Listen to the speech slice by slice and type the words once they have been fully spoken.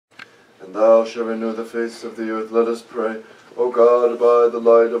and thou shalt renew the face of the earth. Let us pray. O God, by the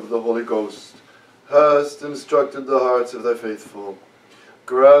light of the Holy Ghost, hast instructed the hearts of thy faithful.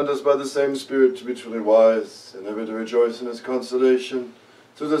 Grant us by the same Spirit to be truly wise, and ever to rejoice in his consolation,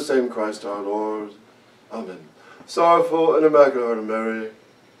 through the same Christ our Lord. Amen. Sorrowful and Immaculate Heart of Mary,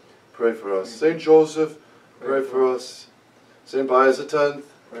 pray for us. Saint Joseph, pray for us. Saint Pius X,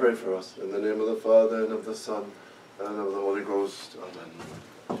 pray for us. In the name of the Father, and of the Son, and of the Holy Ghost. Amen.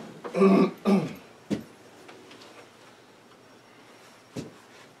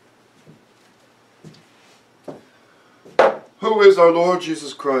 Who is our Lord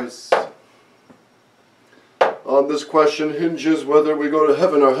Jesus Christ? On this question hinges whether we go to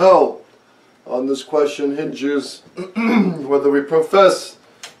heaven or hell. On this question hinges whether we profess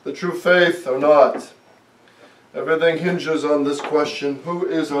the true faith or not. Everything hinges on this question, who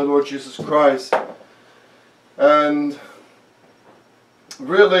is our Lord Jesus Christ? And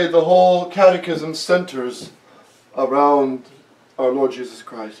really the whole Catechism centers around our Lord Jesus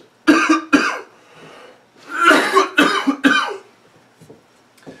Christ.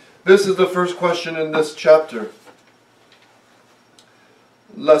 This is the first question in this chapter.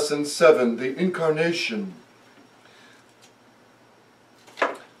 Lesson 7, the Incarnation.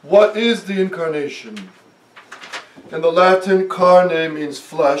 What is the Incarnation? In the Latin, carne means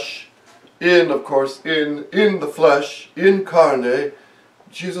flesh. In, of course, in the flesh, in carne.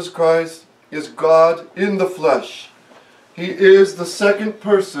 Jesus Christ is God in the flesh. He is the second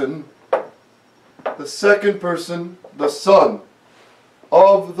person, the Son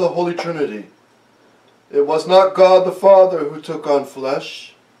of the Holy Trinity. It was not God the Father who took on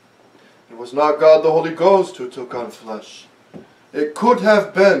flesh. It was not God the Holy Ghost who took on flesh. It could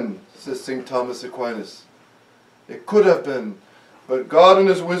have been, says St. Thomas Aquinas. It could have been. But God in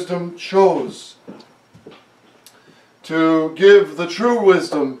his wisdom chose to give the true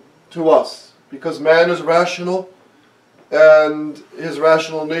wisdom to us, because man is rational and his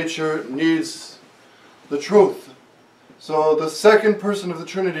rational nature needs the truth. So the second person of the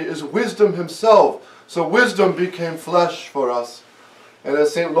Trinity is wisdom himself. So wisdom became flesh for us. And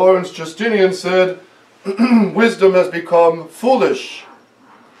as St. Lawrence Justinian said, wisdom has become foolish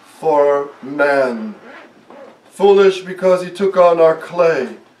for man. Foolish because he took on our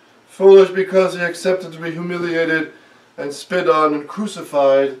clay. Foolish because he accepted to be humiliated and spit on and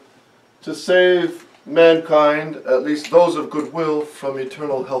crucified to save mankind, at least those of goodwill, from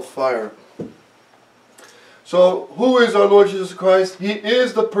eternal hellfire. So, who is our Lord Jesus Christ? He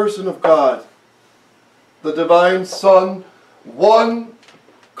is the person of God, the divine Son, one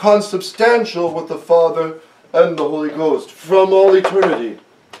consubstantial with the Father and the Holy Ghost from all eternity.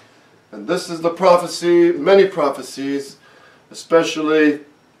 And this is the prophecy, many prophecies, especially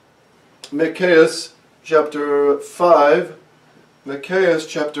Maccaeus chapter 5,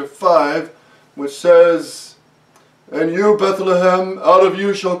 which says, "And you, Bethlehem, out of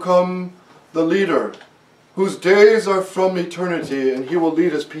you shall come the leader, whose days are from eternity, and he will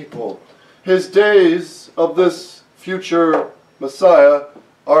lead his people." His days of this future Messiah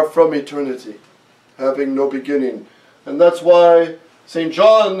are from eternity, having no beginning. And that's why St.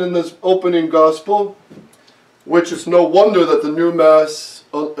 John in this opening gospel, which is no wonder that the new Mass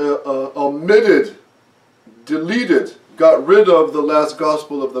omitted, deleted, got rid of the last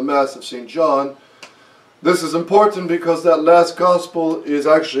gospel of the Mass of St. John. This is important because that last gospel is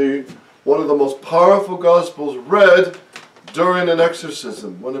actually one of the most powerful gospels read during an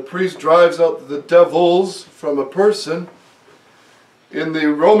exorcism. When a priest drives out the devils from a person, in the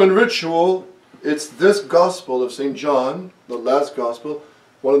Roman ritual, it's this gospel of St. John, the last gospel,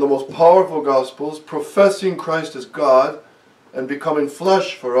 one of the most powerful gospels, professing Christ as God and becoming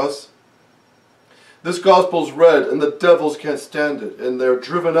flesh for us. This gospel's read and the devils can't stand it, and they're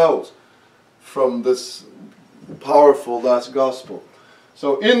driven out from this powerful last gospel.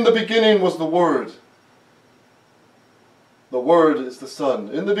 So in the beginning was the Word. The Word is the Son.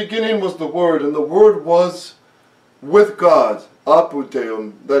 In the beginning was the Word, and the Word was with God, apud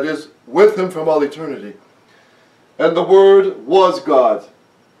Deum, that is, with him from all eternity. And the Word was God.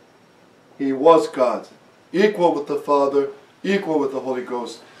 He was God, equal with the Father, equal with the Holy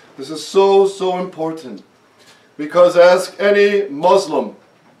Ghost. This is so, so important. Because ask any Muslim,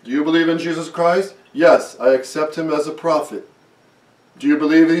 do you believe in Jesus Christ? Yes, I accept him as a prophet. Do you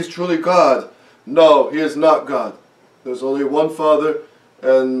believe he's truly God? No, he is not God. There's only one Father,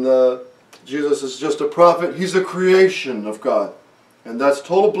 and Jesus is just a prophet. He's a creation of God. And that's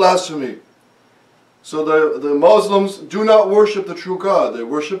total blasphemy. So the Muslims do not worship the true God. They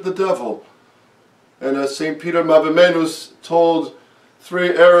worship the devil. And as St. Peter Mavimenus told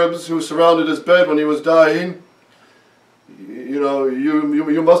 3 Arabs who surrounded his bed when he was dying,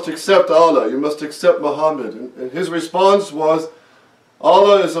 you must accept Allah, you must accept Muhammad. And his response was,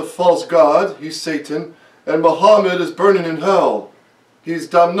 Allah is a false god, he's Satan, and Muhammad is burning in hell. He's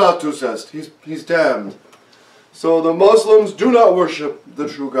damnatus est, he's damned. So the Muslims do not worship the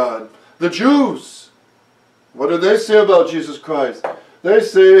true God. The Jews, what do they say about Jesus Christ? They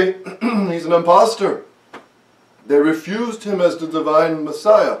say he's an impostor. They refused him as the divine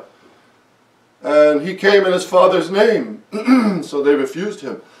Messiah. And he came in his Father's name, so they refused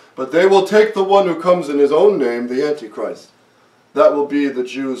him. But they will take the one who comes in his own name, the Antichrist. That will be the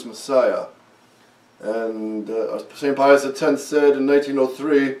Jews' Messiah. And St. Pius X said in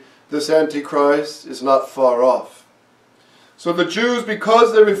 1903, this Antichrist is not far off. So the Jews,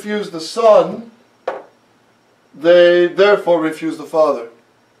 because they refuse the Son, they therefore refuse the Father.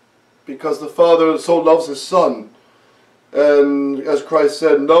 Because the Father so loves his Son. And as Christ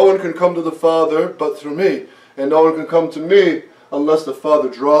said, no one can come to the Father but through me. And no one can come to me unless the Father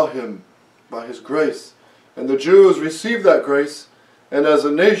draw him by his grace. And the Jews received that grace, and as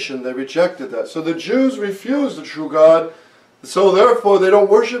a nation they rejected that. So the Jews refused the true God, so therefore they don't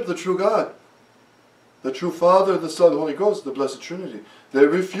worship the true God. The true Father, the Son, the Holy Ghost, the Blessed Trinity. They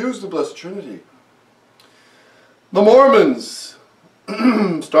refuse the Blessed Trinity. The Mormons,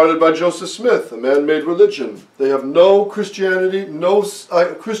 started by Joseph Smith, a man-made religion. They have no Christianity, no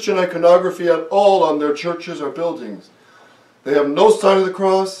Christian iconography at all on their churches or buildings. They have no sign of the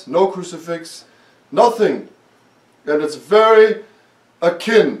cross, no crucifix, nothing. And it's very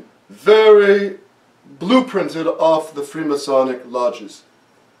akin, very blueprinted off the Freemasonic lodges.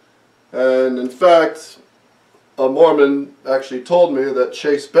 And in fact, a Mormon actually told me that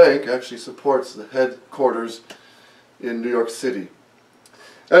Chase Bank actually supports the headquarters in New York City.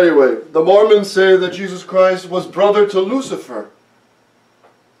 Anyway, the Mormons say that Jesus Christ was brother to Lucifer.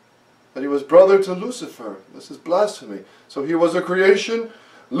 That he was brother to Lucifer. This is blasphemy. So he was a creation.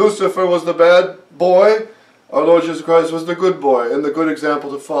 Lucifer was the bad boy. Our Lord Jesus Christ was the good boy and the good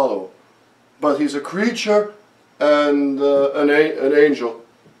example to follow. But he's a creature and an angel.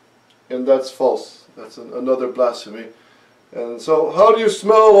 And that's false. That's another blasphemy. And so how do you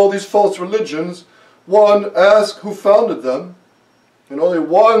smell all these false religions? One, ask who founded them. And only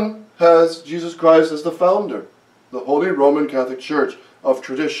one has Jesus Christ as the founder. The Holy Roman Catholic Church of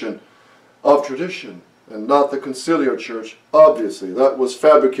tradition. And not the Conciliar Church, obviously. That was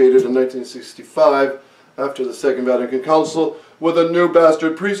fabricated in 1965 after the Second Vatican Council with a new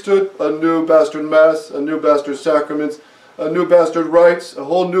bastard priesthood, a new bastard mass, a new bastard sacraments, a new bastard rites, a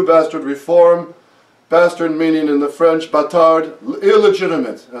whole new bastard reform. Bastard meaning in the French, bâtard,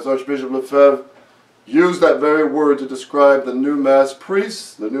 illegitimate, as Archbishop Lefebvre used that very word to describe the new Mass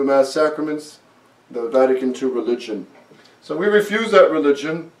priests, the new Mass sacraments, the Vatican II religion. So we refuse that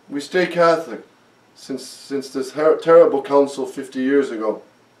religion. We stay Catholic since this terrible council 50 years ago.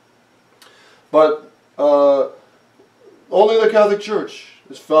 But only the Catholic Church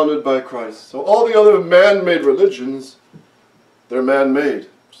is founded by Christ. So all the other man-made religions, they're man-made.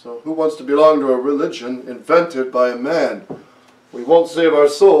 So who wants to belong to a religion invented by a man? We won't save our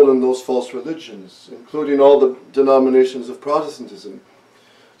soul in those false religions, including all the denominations of Protestantism.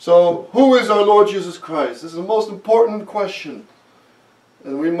 So, who is our Lord Jesus Christ? This is the most important question.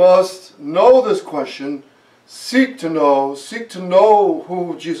 And we must know this question, seek to know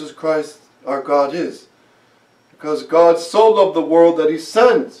who Jesus Christ, our God, is. Because God so loved the world that he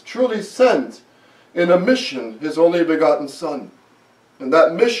sent, truly sent, in a mission, his only begotten Son. And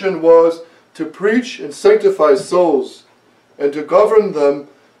that mission was to preach and sanctify souls, and to govern them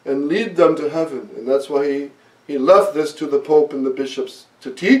and lead them to heaven. And that's why he left this to the Pope and the bishops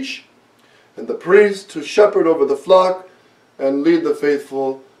to teach, and the priest to shepherd over the flock and lead the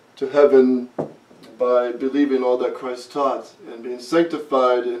faithful to heaven by believing all that Christ taught and being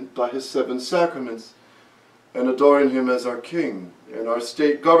sanctified by his 7 sacraments and adoring him as our King. And our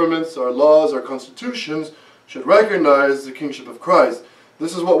state governments, our laws, our constitutions should recognize the kingship of Christ.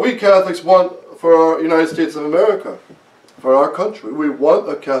 This is what we Catholics want for our United States of America. For our country. We want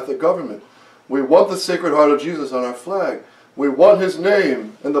a Catholic government. We want the Sacred Heart of Jesus on our flag. We want his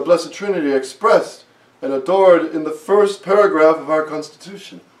name and the Blessed Trinity expressed and adored in the first paragraph of our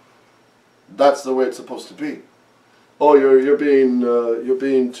Constitution. That's the way it's supposed to be. Oh, you're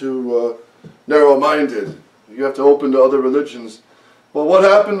being too narrow-minded. You have to open to other religions. Well, what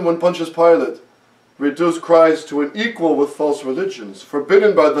happened when Pontius Pilate reduced Christ to an equal with false religions,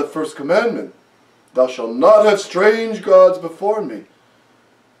 forbidden by the first commandment? Thou shalt not have strange gods before me.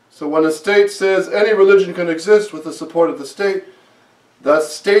 So when a state says any religion can exist with the support of the state, that's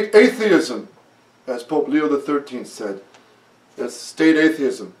state atheism, as Pope Leo XIII said. That's state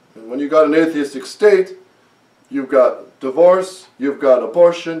atheism. And when you got an atheistic state, You've got divorce, you've got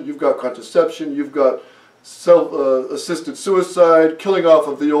abortion, you've got contraception, you've got self-assisted suicide, killing off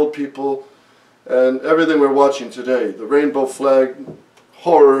of the old people, and everything we're watching today. The rainbow flag,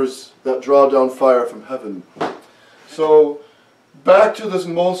 horrors that draw down fire from heaven. So, back to this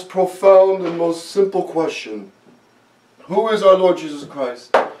most profound and most simple question. Who is our Lord Jesus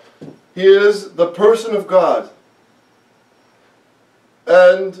Christ? He is the person of God.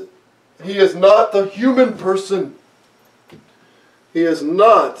 And He is not the human person. He is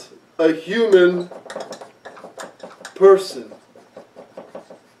not a human person.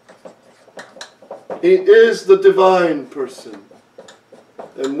 He is the divine person.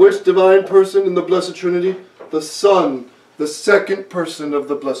 And which divine person in the Blessed Trinity? The Son, the second person of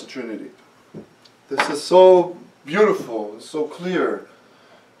the Blessed Trinity. This is so beautiful and so clear.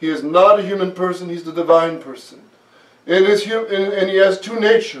 He is not a human person, He's the divine person. And He has two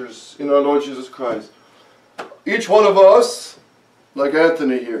natures in our Lord Jesus Christ. Each one of us, like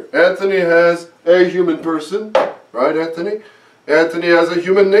Anthony here. Anthony has a human person, right, Anthony? Anthony has a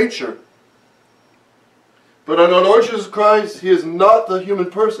human nature. But in our Lord Jesus Christ, He is not the human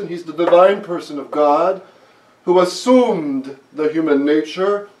person, He's the divine person of God, who assumed the human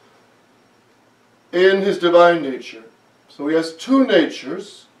nature in His divine nature. So He has two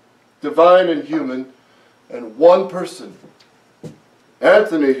natures, divine and human, and one person.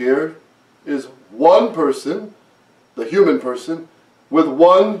 Anthony here is one person, the human person, with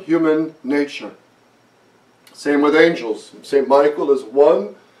one human nature. Same with angels. St. Michael is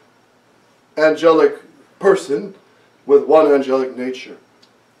one angelic person with one angelic nature.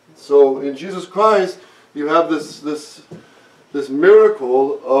 So in Jesus Christ, you have this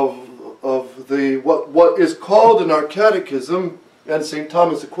miracle of the what is called in our Catechism and St.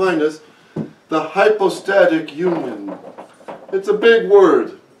 Thomas Aquinas the hypostatic union. It's a big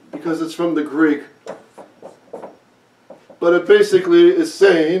word because it's from the Greek, but it basically is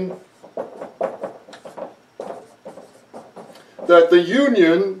saying that the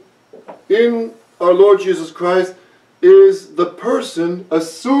union in our Lord Jesus Christ is the person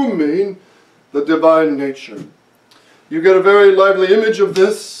assuming the divine nature. You get a very lively image of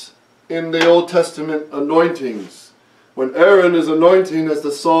this in the Old Testament anointings. When Aaron is anointing, as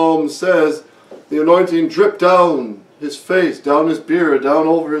the psalm says, the anointing dripped down his face, down his beard, down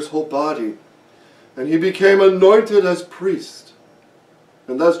over his whole body. And he became anointed as priest.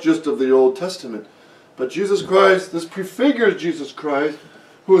 And that's just of the Old Testament. But Jesus Christ, this prefigures Jesus Christ,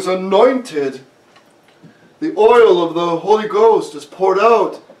 who is anointed. The oil of the Holy Ghost is poured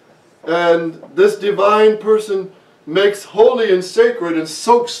out. And this divine person makes holy and sacred and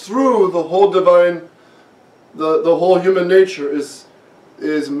soaks through the whole divine, the whole human nature is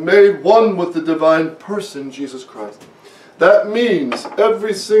made one with the divine person, Jesus Christ. That means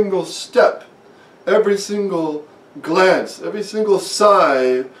every single step, every single glance, every single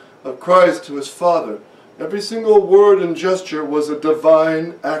sigh of Christ to His Father, every single word and gesture was a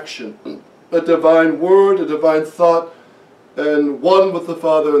divine action, a divine word, a divine thought, and one with the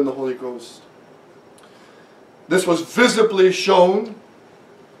Father and the Holy Ghost. This was visibly shown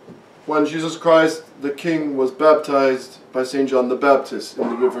when Jesus Christ the King was baptized by St. John the Baptist in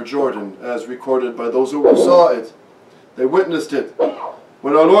the River Jordan, as recorded by those who saw it. They witnessed it.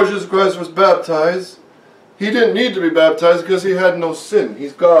 When our Lord Jesus Christ was baptized, He didn't need to be baptized because He had no sin.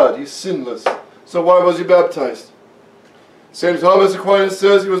 He's God. He's sinless. So why was He baptized? St. Thomas Aquinas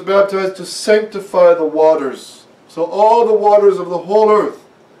says He was baptized to sanctify the waters. So all the waters of the whole earth,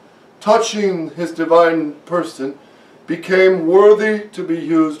 touching His divine person, became worthy to be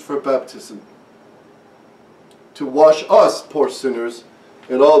used for baptism. To wash us, poor sinners,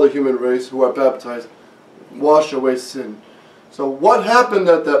 and all the human race who are baptized, wash away sin. So what happened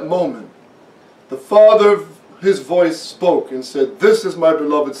at that moment? The Father, His voice spoke and said, "This is my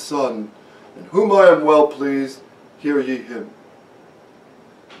beloved Son, in whom I am well pleased, hear ye Him."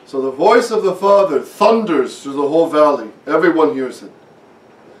 So the voice of the Father thunders through the whole valley. Everyone hears it.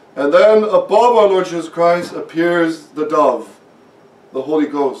 And then above our Lord Jesus Christ appears the dove, the Holy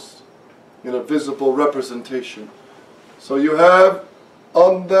Ghost, in a visible representation. So you have,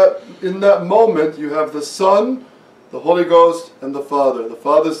 in that moment, you have the Son, the Holy Ghost, and the Father. The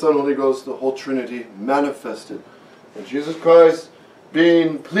Father, Son, Holy Ghost, the whole Trinity manifested. And Jesus Christ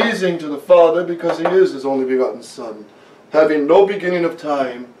being pleasing to the Father because He is His only begotten Son, having no beginning of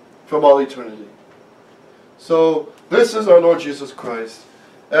time from all eternity. So this is our Lord Jesus Christ.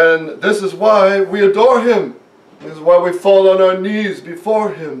 And this is why we adore Him. This is why we fall on our knees before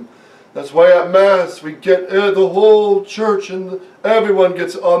Him. That's why at Mass we get the whole church and everyone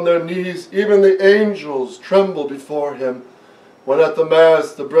gets on their knees. Even the angels tremble before Him when at the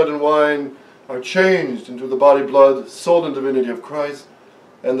Mass the bread and wine are changed into the body, blood, soul, and divinity of Christ,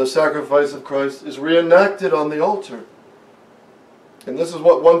 and the sacrifice of Christ is reenacted on the altar. And this is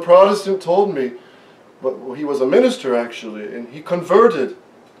what one Protestant told me. But he was a minister, actually, and he converted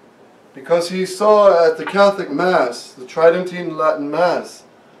because he saw at the Catholic Mass, the Tridentine Latin Mass,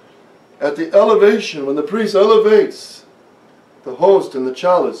 at the elevation, when the priest elevates the host and the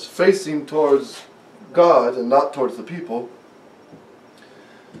chalice facing towards God and not towards the people,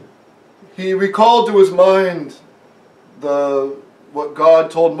 he recalled to his mind what God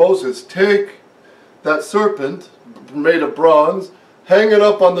told Moses: take that serpent made of bronze, hang it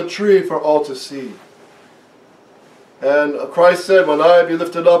up on the tree for all to see. And Christ said, when I be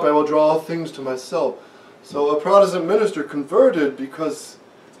lifted up, I will draw all things to myself. So a Protestant minister converted because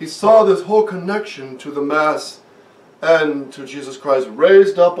he saw this whole connection to the Mass and to Jesus Christ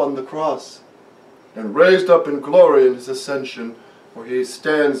raised up on the cross and raised up in glory in his ascension, where he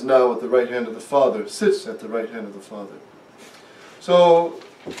stands now at the right hand of the Father, sits at the right hand of the Father. So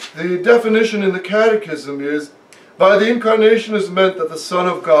the definition in the Catechism is, by the Incarnation is meant that the Son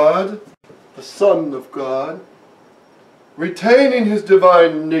of God, retaining his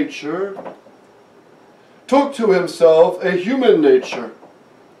divine nature, took to himself a human nature,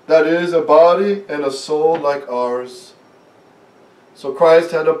 that is, a body and a soul like ours. So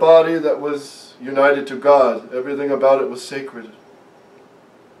Christ had a body that was united to God. Everything about it was sacred.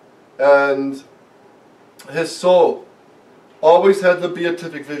 And his soul always had the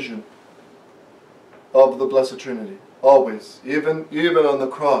beatific vision of the Blessed Trinity. Always. Even on the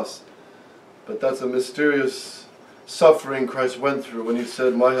cross. But that's a mysterious suffering Christ went through when he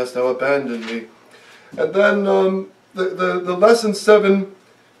said, why hast thou abandoned me? And then the lesson 7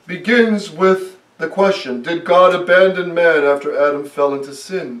 begins with the question, did God abandon man after Adam fell into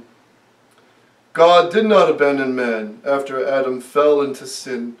sin? God did not abandon man after Adam fell into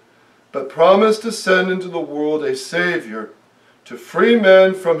sin, but promised to send into the world a Savior to free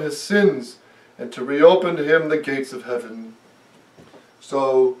man from his sins and to reopen to him the gates of heaven.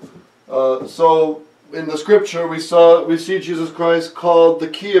 So in the scripture we see Jesus Christ called the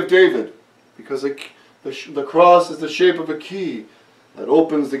key of David, because the cross is the shape of a key that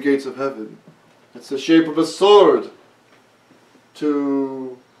opens the gates of heaven. It's the shape of a sword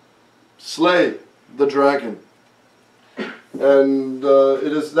to slay the dragon. And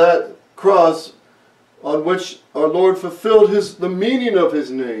it is that cross on which our Lord fulfilled the meaning of his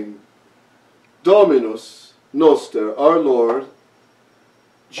name. Dominus Noster, our Lord,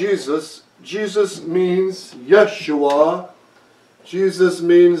 Jesus. Jesus means Yeshua. Jesus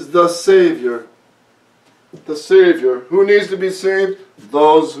means the Savior. The Savior. Who needs to be saved?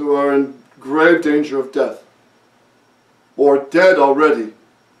 Those who are in grave danger of death, or dead already.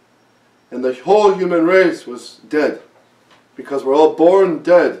 And the whole human race was dead, because we're all born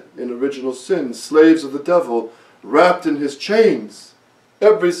dead in original sin, slaves of the devil, wrapped in his chains.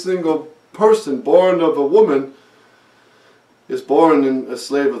 Every single person born of a woman is born a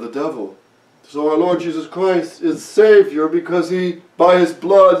slave of the devil. So our Lord Jesus Christ is Savior because he, by his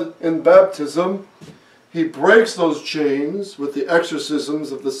blood in baptism, he breaks those chains with the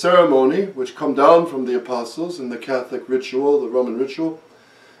exorcisms of the ceremony, which come down from the apostles in the Catholic ritual, the Roman ritual.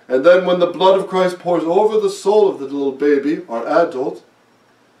 And then when the blood of Christ pours over the soul of the little baby, or adult,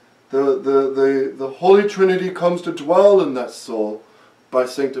 the Holy Trinity comes to dwell in that soul by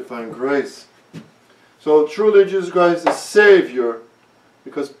sanctifying grace. So truly Jesus Christ is Savior,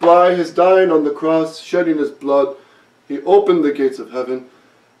 because by his dying on the cross, shedding his blood, he opened the gates of heaven.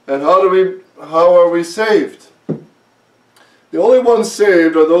 And how are we saved? The only ones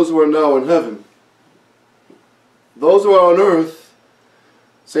saved are those who are now in heaven. Those who are on earth,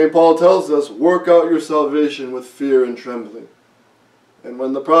 St. Paul tells us, work out your salvation with fear and trembling. And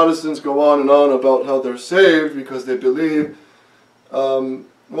when the Protestants go on and on about how they're saved because they believe, well,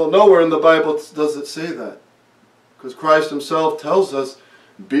 nowhere in the Bible does it say that. Because Christ himself tells us,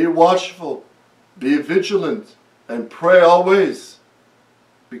 be watchful, be vigilant, and pray always.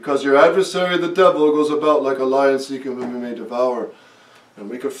 Because your adversary, the devil, goes about like a lion seeking whom he may devour. And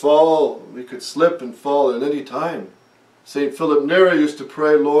we could fall, we could slip and fall at any time. St. Philip Neri used to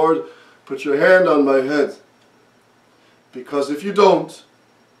pray, Lord, put your hand on my head. Because if you don't,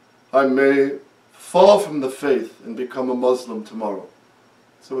 I may fall from the faith and become a Muslim tomorrow.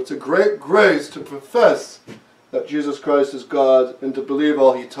 So it's a great grace to profess that Jesus Christ is God and to believe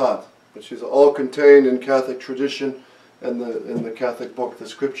all he taught, which is all contained in Catholic tradition and in the Catholic book, the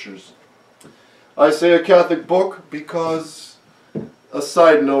Scriptures. I say a Catholic book because, a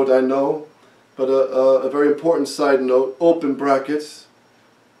side note I know, but a very important side note, open brackets,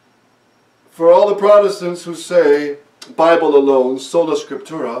 for all the Protestants who say Bible alone, sola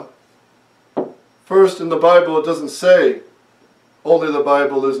scriptura, First, in the Bible, it doesn't say only the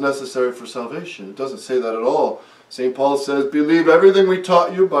Bible is necessary for salvation. It doesn't say that at all. St. Paul says, believe everything we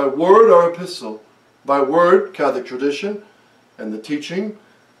taught you by word or epistle. By word, Catholic tradition and the teaching,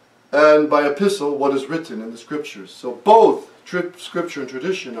 and by epistle, what is written in the Scriptures. So both Scripture and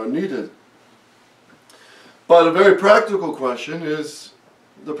tradition are needed. But a very practical question is,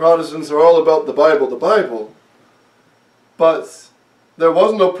 the Protestants are all about the Bible, but there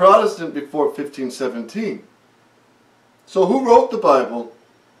was no Protestant before 1517. So who wrote the Bible?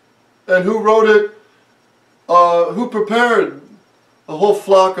 And who wrote it? Who prepared a whole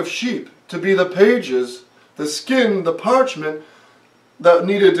flock of sheep to be the pages, the skin, the parchment that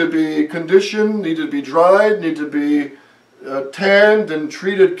needed to be conditioned, needed to be dried, needed to be tanned and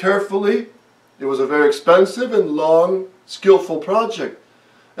treated carefully? It was a very expensive and long, skillful project.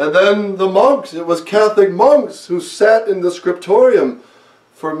 And then the monks, it was Catholic monks who sat in the scriptorium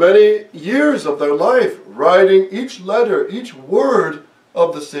for many years of their life, writing each letter, each word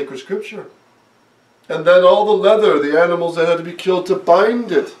of the sacred Scripture. And then all the leather, the animals that had to be killed to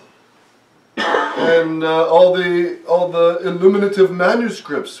bind it, and all the illuminative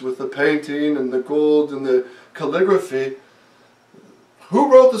manuscripts with the painting and the gold and the calligraphy.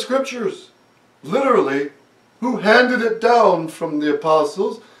 Who wrote the Scriptures? Literally, who handed it down from the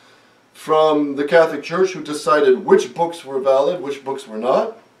apostles, from the Catholic Church, who decided which books were valid, which books were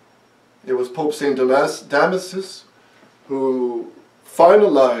not? It was Pope St. Damasus who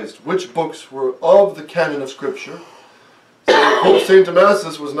finalized which books were of the canon of Scripture. So Pope St.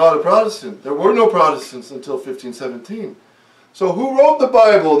 Damasus was not a Protestant. There were no Protestants until 1517. So who wrote the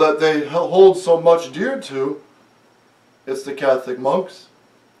Bible that they hold so much dear to? It's the Catholic monks,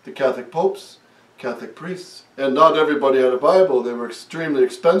 the Catholic popes, Catholic priests. And not everybody had a Bible. They were extremely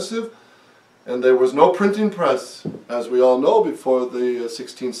expensive, and there was no printing press, as we all know, before the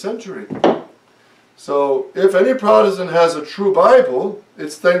 16th century. So if any Protestant has a true Bible,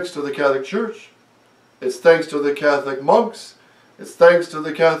 it's thanks to the Catholic Church. It's thanks to the Catholic monks. It's thanks to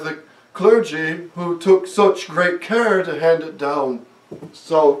the Catholic clergy who took such great care to hand it down.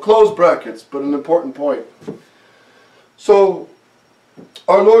 So, close brackets, but an important point. So,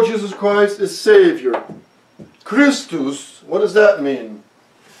 our Lord Jesus Christ is Savior. Christus, what does that mean?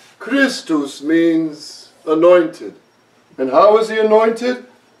 Christus means anointed. And how is he anointed?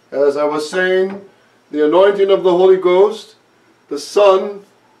 As I was saying, the anointing of the Holy Ghost, the Son,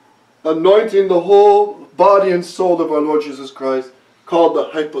 anointing the whole body and soul of our Lord Jesus Christ, called the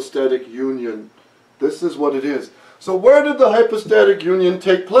hypostatic union. This is what it is. So where did the hypostatic union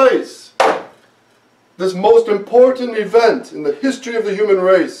take place? This most important event in the history of the human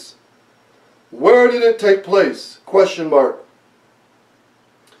race. Where did it take place? Question mark.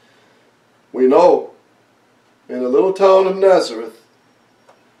 We know, in the little town of Nazareth,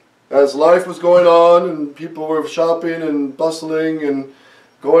 as life was going on and people were shopping and bustling and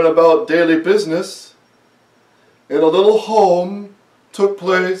going about daily business, in a little home took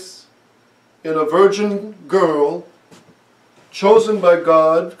place in a virgin girl chosen by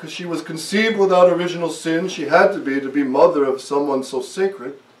God, because she was conceived without original sin. She had to be mother of someone so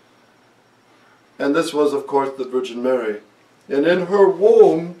sacred. And this was, of course, the Virgin Mary. And in her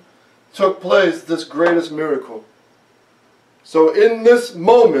womb took place this greatest miracle. So in this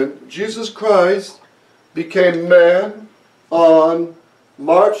moment, Jesus Christ became man on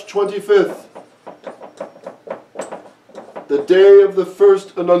March 25th, the day of the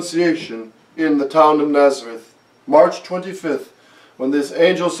first Annunciation in the town of Nazareth. March 25th, when this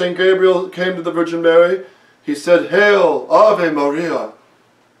angel St. Gabriel came to the Virgin Mary, he said, "Hail, Ave Maria,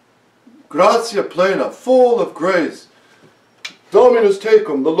 gratia plena, full of grace, Dominus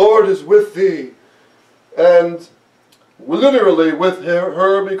tecum, the Lord is with thee." And literally with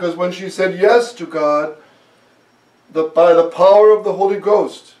her, because when she said yes to God, by the power of the Holy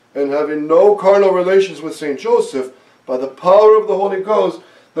Ghost, and having no carnal relations with St. Joseph, by the power of the Holy Ghost,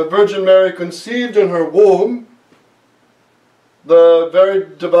 the Virgin Mary conceived in her womb the very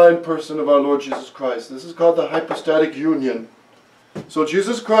divine person of our Lord Jesus Christ. This is called the hypostatic union. So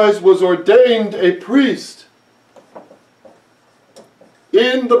Jesus Christ was ordained a priest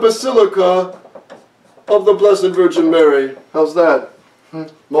in the Basilica of the Blessed Virgin Mary. How's that?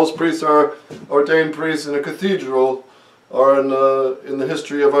 Most priests are ordained priests in a cathedral or in the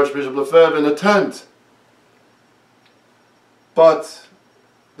history of Archbishop Lefebvre in a tent. But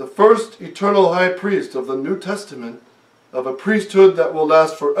the first eternal high priest of the New Testament, of a priesthood that will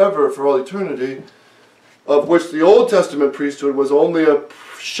last forever, for all eternity, of which the Old Testament priesthood was only a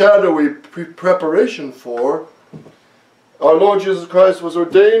shadowy preparation for, our Lord Jesus Christ was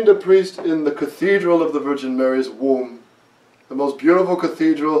ordained a priest in the Cathedral of the Virgin Mary's womb, the most beautiful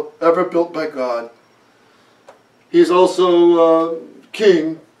cathedral ever built by God. He's also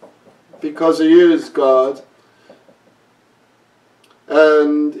king because he is God.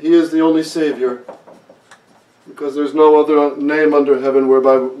 And he is the only Savior because there's no other name under heaven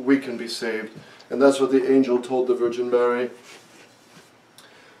whereby we can be saved. And that's what the angel told the Virgin Mary.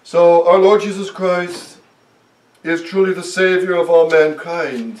 So our Lord Jesus Christ is truly the Savior of all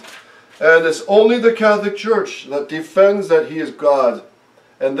mankind. And it's only the Catholic Church that defends that he is God.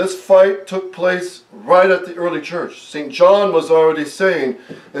 And this fight took place right at the early church. St. John was already saying,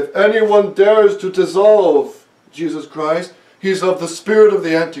 if anyone dares to dissolve Jesus Christ, he's of the spirit of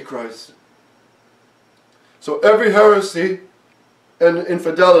the Antichrist. So every heresy and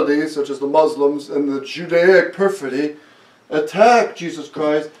infidelity, such as the Muslims and the Judaic perfidy, attack Jesus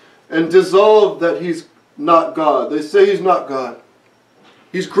Christ and dissolve that he's not God. They say he's not God.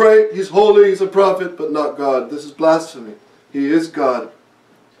 He's great, he's holy, he's a prophet, but not God. This is blasphemy. He is God.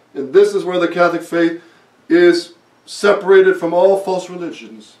 And this is where the Catholic faith is separated from all false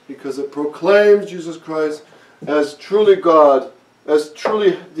religions, because it proclaims Jesus Christ as truly God, as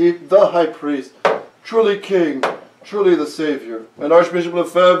truly the high priest, truly king, truly the Savior. And Archbishop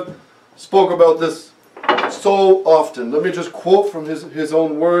Lefebvre spoke about this so often. Let me just quote from his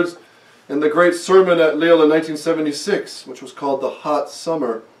own words in the great sermon at Lille in 1976, which was called The Hot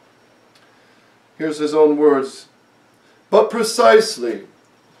Summer. Here's his own words. But precisely,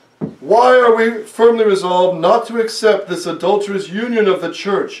 why are we firmly resolved not to accept this adulterous union of the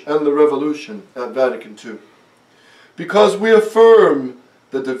Church and the Revolution at Vatican II? Because we affirm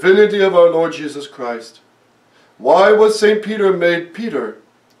the divinity of our Lord Jesus Christ. Why was St. Peter made Peter?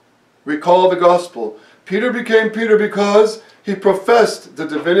 Recall the Gospel. Peter became Peter because he professed the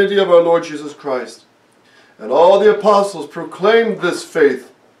divinity of our Lord Jesus Christ. And all the apostles proclaimed this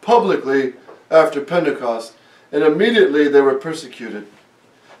faith publicly after Pentecost, and immediately they were persecuted.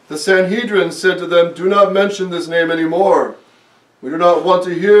 The Sanhedrin said to them, do not mention this name anymore. We do not want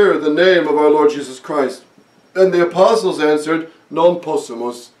to hear the name of our Lord Jesus Christ. And the apostles answered, non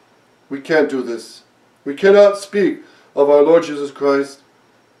possumus. We can't do this. We cannot speak of our Lord Jesus Christ.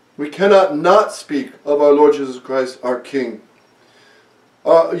 We cannot not speak of our Lord Jesus Christ, our King.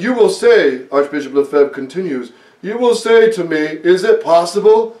 You will say, Archbishop Lefebvre continues, you will say to me, is it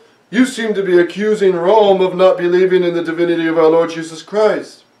possible? You seem to be accusing Rome of not believing in the divinity of our Lord Jesus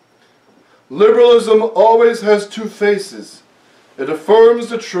Christ. Liberalism always has two faces. It affirms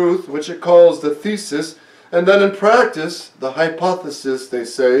the truth, which it calls the thesis, and then in practice, the hypothesis, they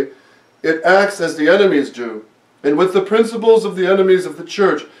say, it acts as the enemies do, and with the principles of the enemies of the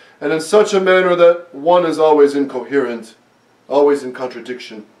Church, and in such a manner that one is always incoherent, always in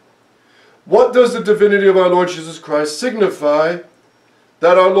contradiction. What does the divinity of our Lord Jesus Christ signify?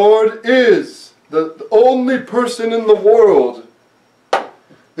 That our Lord is the only person in the world,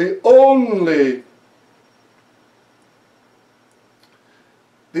 the only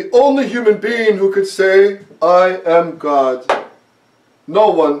human being who could say, I am God. No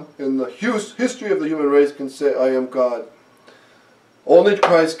one in the history of the human race can say, I am God. Only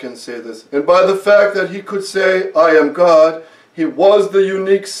Christ can say this. And by the fact that he could say, I am God, he was the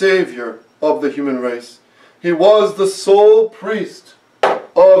unique Savior of the human race. He was the sole priest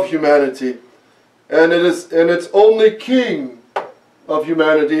of humanity. And it's only King of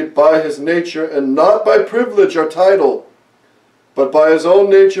humanity by his nature, and not by privilege or title, but by his own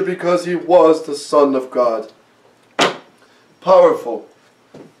nature, because he was the Son of God. Powerful.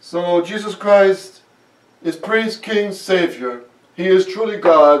 So Jesus Christ is priest, king, Savior. He is truly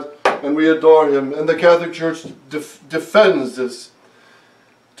God, and we adore him. And the Catholic Church defends this.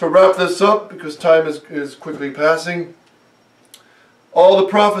 To wrap this up, because time is quickly passing, all the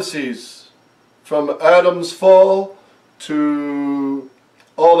prophecies from Adam's fall to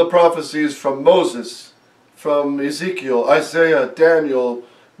all the prophecies from Moses, from Ezekiel, Isaiah, Daniel,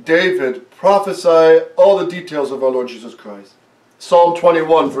 David, prophesy all the details of our Lord Jesus Christ. Psalm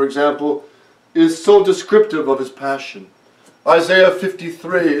 21, for example, is so descriptive of his passion. Isaiah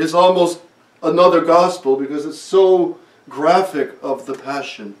 53 is almost another gospel because it's so graphic of the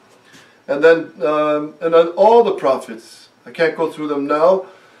passion. And then all the prophets, I can't go through them now,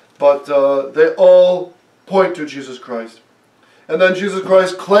 but they all point to Jesus Christ. And then Jesus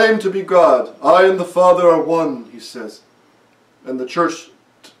Christ claimed to be God. I and the Father are one, he says. And the Church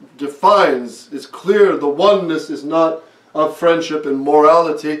defines, it's clear, the oneness is not of friendship and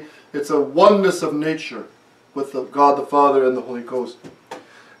morality, it's a oneness of nature with God the Father and the Holy Ghost.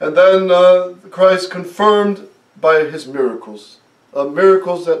 And then Christ confirmed by his miracles,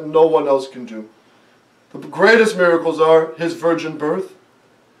 miracles that no one else can do. The greatest miracles are his virgin birth,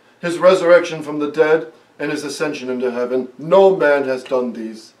 his resurrection from the dead, and his ascension into heaven. No man has done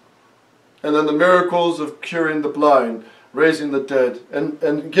these. And then the miracles of curing the blind, raising the dead,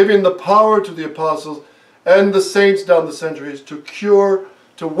 and giving the power to the apostles and the saints down the centuries to cure,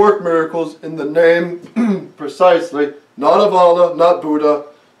 to work miracles in the name, precisely, not of Allah, not Buddha,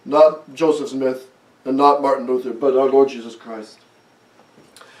 not Joseph Smith, and not Martin Luther, but our Lord Jesus Christ.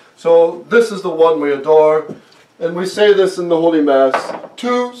 So this is the one we adore, and we say this in the Holy Mass.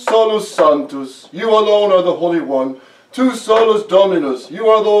 Tu solus sanctus, you alone are the Holy One. Tu solus Dominus, you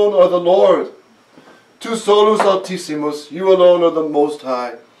alone are the Lord. Tu solus Altissimus, you alone are the Most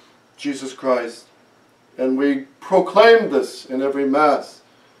High, Jesus Christ. And we proclaim this in every Mass.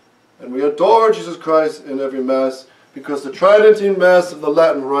 And we adore Jesus Christ in every Mass, because the Tridentine Mass of the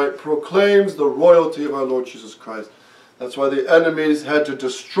Latin Rite proclaims the royalty of our Lord Jesus Christ. That's why the enemies had to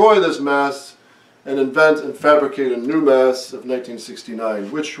destroy this Mass and invent and fabricate a new Mass of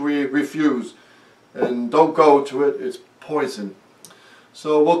 1969, which we refuse. And don't go to it, it's poison.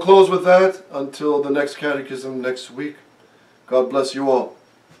 So we'll close with that until the next Catechism next week. God bless you all.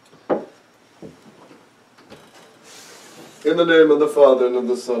 In the name of the Father, and of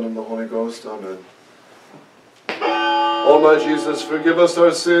the Son, and the Holy Ghost. Amen. O my Jesus, forgive us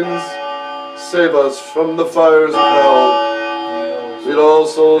our sins, save us from the fires of hell. Lead all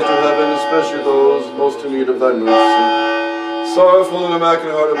souls to heaven, especially those most in need of thy mercy. Sorrowful and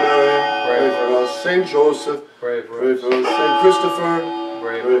Immaculate Heart of Mary, pray for us. Saint Joseph, pray for us. Saint Christopher,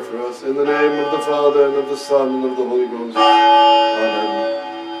 pray for us. In the name of the Father, and of the Son, and of the Holy Ghost. Amen.